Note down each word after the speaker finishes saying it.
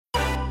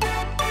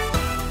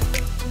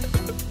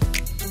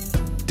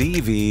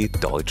DW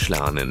Deutsch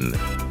lernen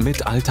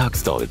mit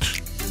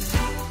Alltagsdeutsch.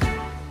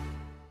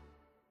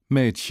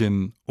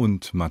 Mädchen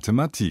und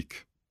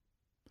Mathematik.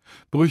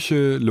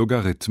 Brüche,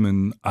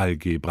 Logarithmen,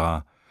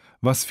 Algebra.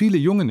 Was viele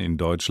Jungen in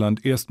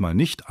Deutschland erstmal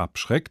nicht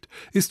abschreckt,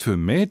 ist für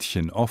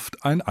Mädchen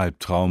oft ein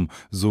Albtraum,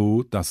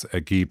 so das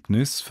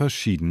Ergebnis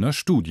verschiedener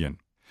Studien.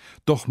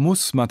 Doch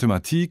muss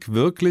Mathematik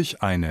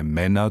wirklich eine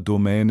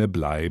Männerdomäne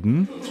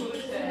bleiben?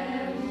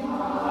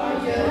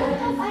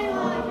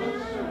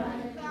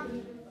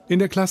 In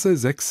der Klasse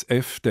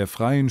 6f der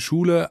Freien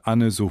Schule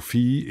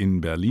Anne-Sophie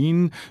in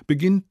Berlin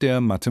beginnt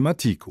der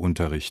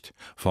Mathematikunterricht.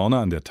 Vorne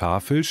an der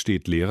Tafel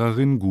steht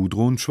Lehrerin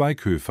Gudrun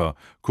Schweighöfer,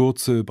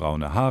 kurze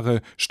braune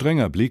Haare,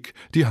 strenger Blick,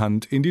 die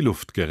Hand in die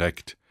Luft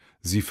gereckt.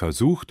 Sie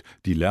versucht,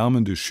 die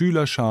lärmende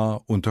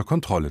Schülerschar unter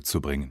Kontrolle zu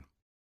bringen.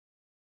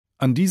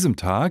 An diesem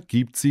Tag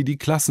gibt sie die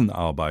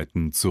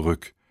Klassenarbeiten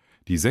zurück.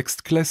 Die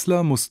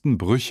Sechstklässler mussten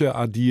Brüche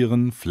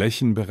addieren,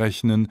 Flächen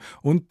berechnen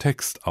und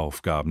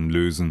Textaufgaben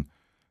lösen.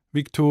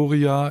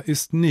 Viktoria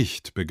ist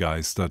nicht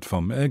begeistert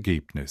vom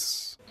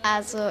Ergebnis.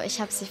 Also, ich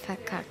habe sie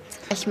verkackt.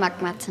 Ich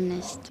mag Mathe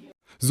nicht.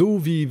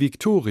 So wie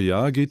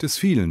Viktoria geht es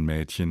vielen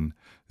Mädchen.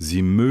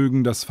 Sie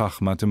mögen das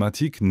Fach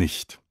Mathematik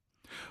nicht.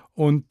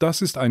 Und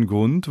das ist ein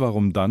Grund,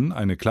 warum dann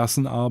eine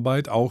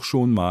Klassenarbeit auch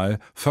schon mal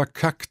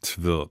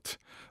verkackt wird.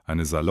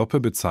 Eine saloppe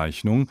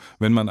Bezeichnung,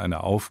 wenn man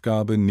eine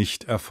Aufgabe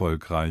nicht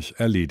erfolgreich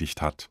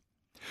erledigt hat.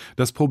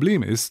 Das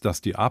Problem ist, dass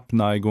die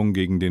Abneigung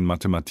gegen den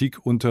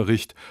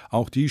Mathematikunterricht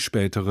auch die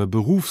spätere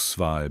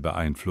Berufswahl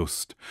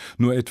beeinflusst.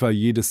 Nur etwa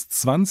jedes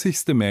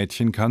 20.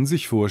 Mädchen kann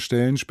sich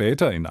vorstellen,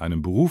 später in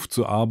einem Beruf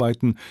zu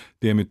arbeiten,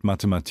 der mit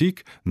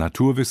Mathematik,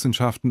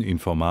 Naturwissenschaften,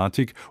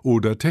 Informatik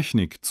oder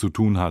Technik zu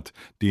tun hat,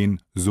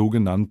 den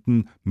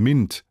sogenannten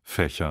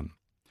MINT-Fächern.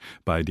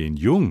 Bei den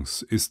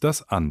Jungs ist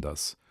das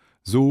anders,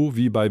 so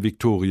wie bei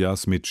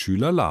Viktorias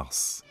Mitschüler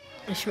Lars.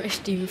 Ich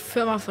möchte die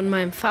Firma von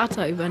meinem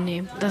Vater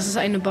übernehmen. Das ist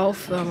eine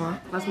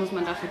Baufirma. Was muss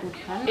man dafür gut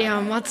können?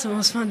 Ja, Mathe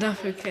muss man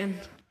dafür kennen.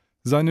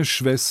 Seine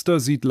Schwester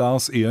sieht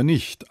Lars eher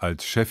nicht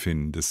als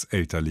Chefin des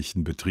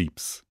elterlichen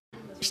Betriebs.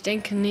 Ich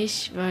denke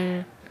nicht,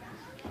 weil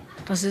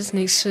das ist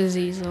nichts für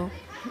sie so.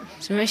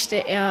 Sie möchte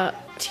eher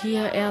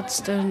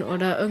Tierärztin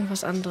oder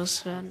irgendwas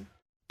anderes werden.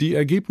 Die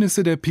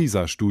Ergebnisse der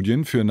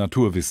PISA-Studien für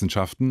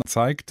Naturwissenschaften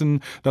zeigten,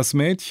 dass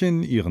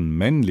Mädchen ihren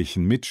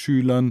männlichen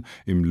Mitschülern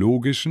im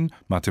logischen,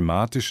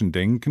 mathematischen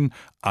Denken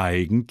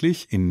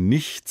eigentlich in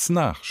nichts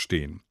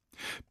nachstehen.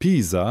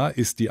 PISA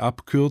ist die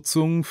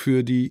Abkürzung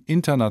für die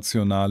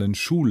internationalen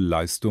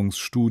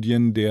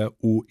Schulleistungsstudien der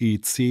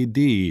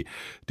OECD,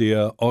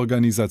 der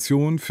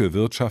Organisation für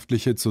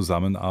wirtschaftliche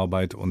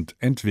Zusammenarbeit und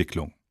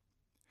Entwicklung.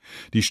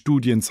 Die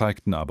Studien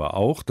zeigten aber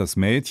auch, dass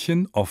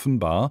Mädchen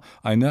offenbar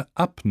eine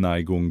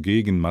Abneigung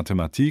gegen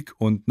Mathematik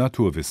und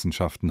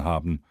Naturwissenschaften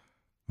haben.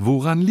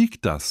 Woran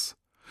liegt das?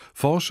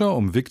 Forscher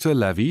um Victor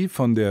Levy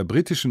von der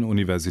britischen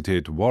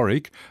Universität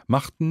Warwick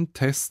machten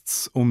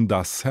Tests, um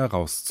das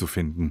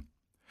herauszufinden.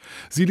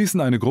 Sie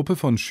ließen eine Gruppe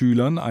von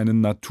Schülern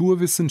einen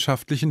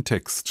naturwissenschaftlichen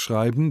Text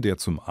schreiben, der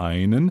zum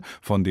einen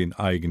von den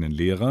eigenen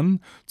Lehrern,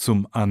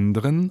 zum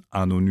anderen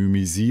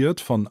anonymisiert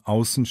von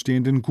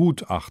außenstehenden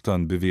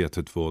Gutachtern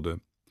bewertet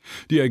wurde.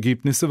 Die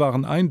Ergebnisse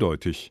waren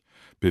eindeutig.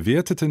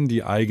 Bewerteten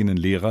die eigenen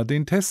Lehrer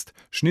den Test,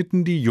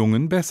 schnitten die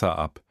Jungen besser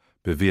ab.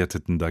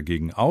 Bewerteten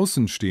dagegen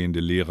außenstehende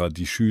Lehrer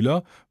die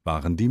Schüler,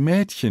 waren die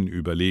Mädchen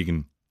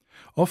überlegen.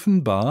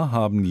 Offenbar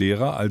haben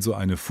Lehrer also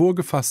eine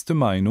vorgefasste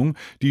Meinung,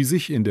 die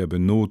sich in der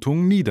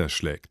Benotung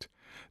niederschlägt.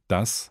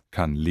 Das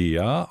kann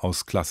Lea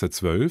aus Klasse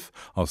 12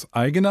 aus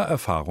eigener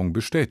Erfahrung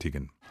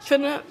bestätigen. Ich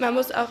finde, man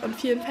muss auch in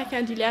vielen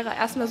Fächern die Lehrer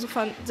erstmal so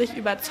von sich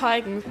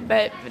überzeugen,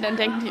 weil dann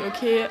denken die,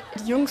 okay,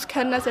 die Jungs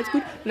können das jetzt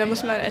gut und dann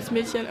muss man als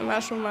Mädchen immer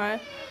schon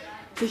mal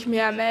sich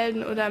mehr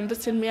melden oder ein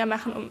bisschen mehr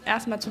machen, um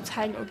erstmal zu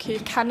zeigen, okay,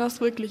 ich kann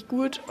das wirklich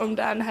gut, um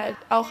dann halt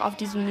auch auf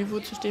diesem Niveau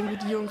zu stehen,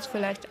 wo die Jungs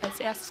vielleicht als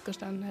erstes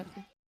gestanden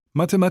hätten.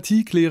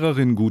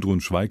 Mathematiklehrerin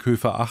Gudrun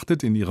Schweighöfer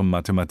achtet in ihrem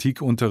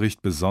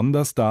Mathematikunterricht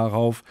besonders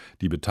darauf,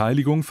 die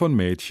Beteiligung von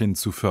Mädchen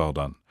zu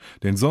fördern.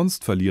 Denn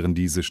sonst verlieren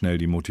diese schnell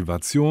die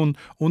Motivation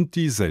und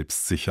die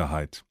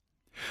Selbstsicherheit.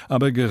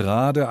 Aber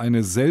gerade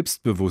eine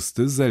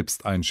selbstbewusste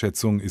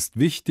Selbsteinschätzung ist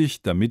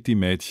wichtig, damit die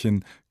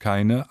Mädchen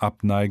keine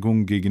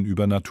Abneigung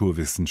gegenüber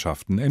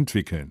Naturwissenschaften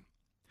entwickeln.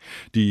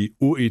 Die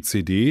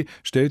OECD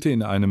stellte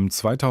in einem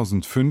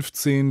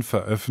 2015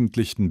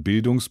 veröffentlichten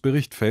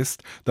Bildungsbericht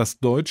fest, dass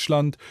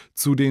Deutschland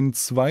zu den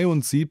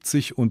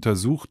 72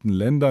 untersuchten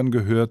Ländern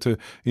gehörte,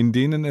 in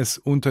denen es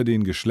unter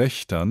den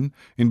Geschlechtern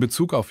in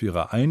Bezug auf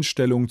ihre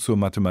Einstellung zur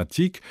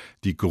Mathematik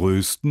die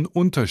größten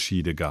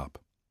Unterschiede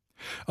gab.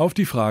 Auf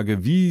die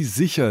Frage, wie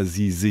sicher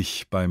sie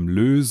sich beim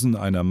Lösen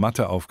einer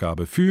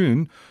Matheaufgabe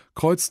fühlen,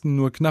 kreuzten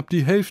nur knapp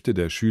die Hälfte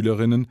der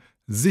Schülerinnen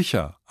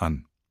sicher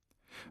an.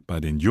 Bei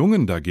den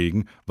Jungen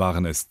dagegen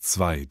waren es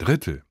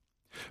 2/3.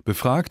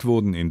 Befragt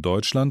wurden in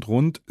Deutschland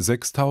rund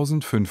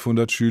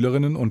 6.500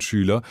 Schülerinnen und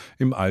Schüler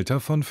im Alter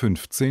von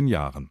 15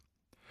 Jahren.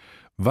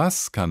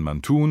 Was kann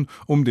man tun,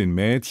 um den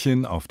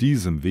Mädchen auf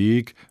diesem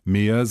Weg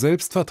mehr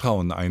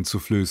Selbstvertrauen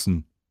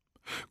einzuflößen?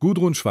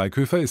 Gudrun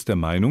Schweighöfer ist der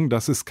Meinung,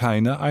 dass es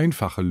keine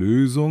einfache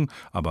Lösung,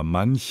 aber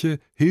manche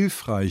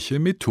hilfreiche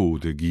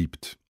Methode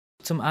gibt.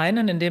 Zum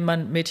einen, indem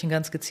man Mädchen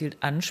ganz gezielt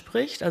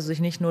anspricht, also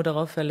sich nicht nur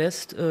darauf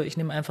verlässt, ich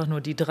nehme einfach nur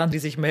die dran, die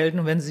sich melden,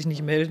 und wenn sie sich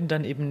nicht melden,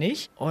 dann eben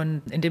nicht.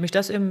 Und indem ich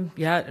das eben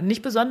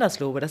nicht besonders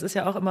lobe. Das ist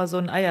ja auch immer so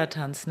ein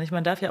Eiertanz, nicht?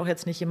 Man darf ja auch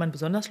jetzt nicht jemanden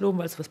besonders loben,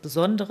 weil es was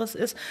Besonderes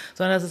ist,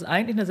 sondern das ist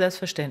eigentlich eine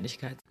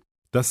Selbstverständlichkeit.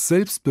 Das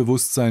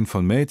Selbstbewusstsein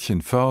von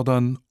Mädchen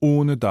fördern,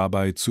 ohne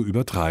dabei zu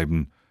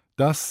übertreiben.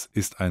 Das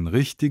ist ein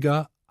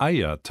richtiger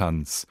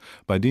Eiertanz,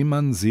 bei dem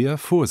man sehr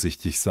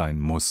vorsichtig sein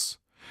muss.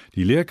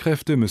 Die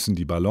Lehrkräfte müssen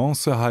die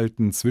Balance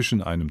halten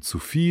zwischen einem zu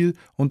viel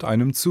und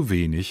einem zu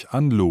wenig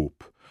an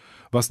Lob.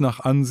 Was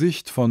nach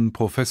Ansicht von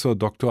Prof.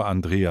 Dr.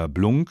 Andrea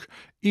Blunk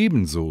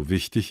ebenso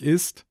wichtig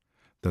ist,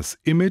 das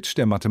Image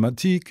der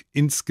Mathematik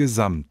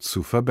insgesamt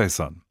zu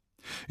verbessern.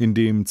 In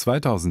dem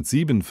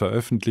 2007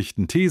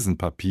 veröffentlichten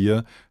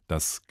Thesenpapier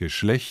 »Das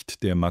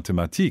Geschlecht der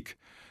Mathematik«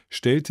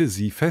 stellte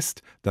sie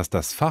fest, dass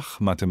das Fach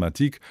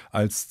Mathematik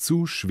als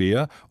zu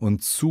schwer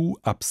und zu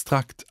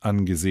abstrakt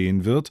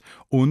angesehen wird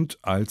und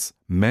als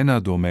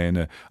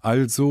Männerdomäne,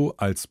 also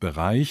als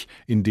Bereich,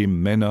 in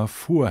dem Männer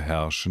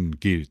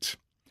vorherrschen, gilt,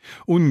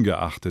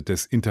 ungeachtet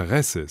des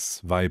Interesses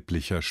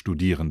weiblicher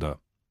Studierender.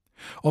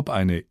 Ob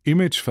eine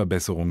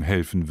Imageverbesserung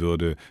helfen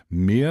würde,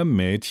 mehr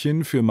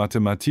Mädchen für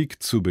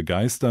Mathematik zu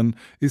begeistern,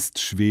 ist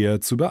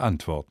schwer zu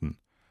beantworten.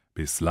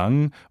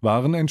 Bislang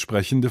waren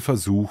entsprechende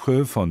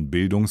Versuche von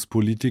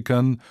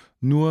Bildungspolitikern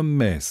nur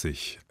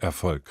mäßig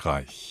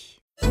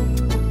erfolgreich.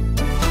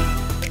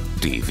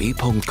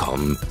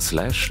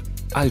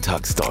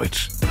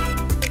 dw.com/alltagsdeutsch